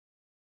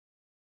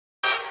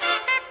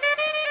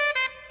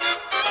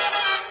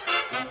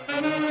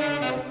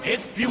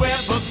If you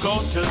ever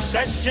go to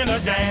session or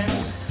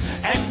dance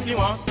and you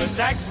want the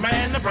sax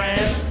man to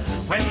prance,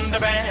 when the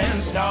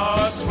band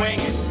starts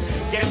swinging,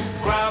 get the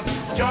crowd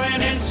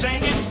joining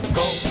singing.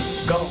 Go,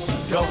 go,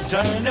 go,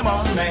 turn them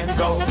on, man.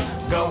 Go,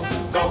 go,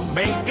 go,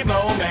 make it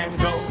blow, man.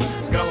 Go,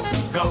 go,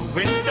 go,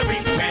 with the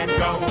beat, man.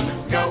 Go,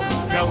 go,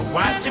 go,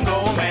 watch him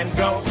go, man.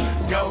 Go,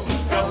 go,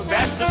 go,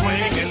 that's the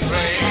swinging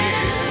break.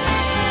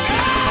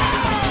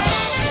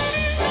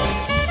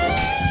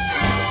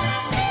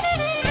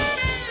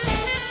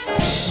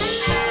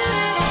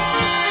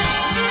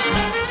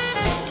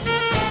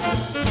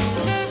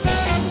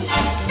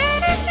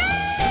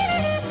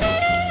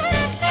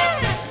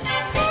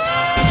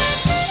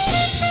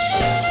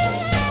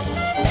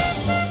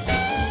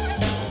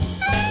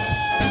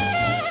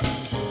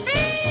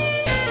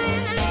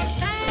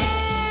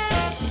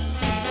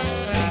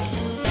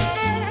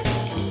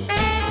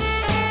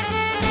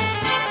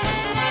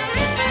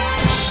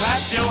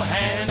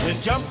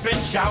 Jump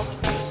and shout,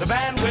 the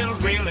band will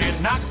really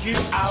knock you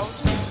out.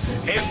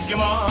 If you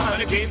want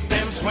to keep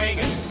them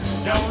swinging,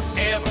 don't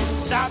ever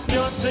stop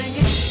your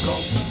singing. Go,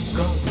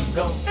 go,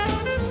 go,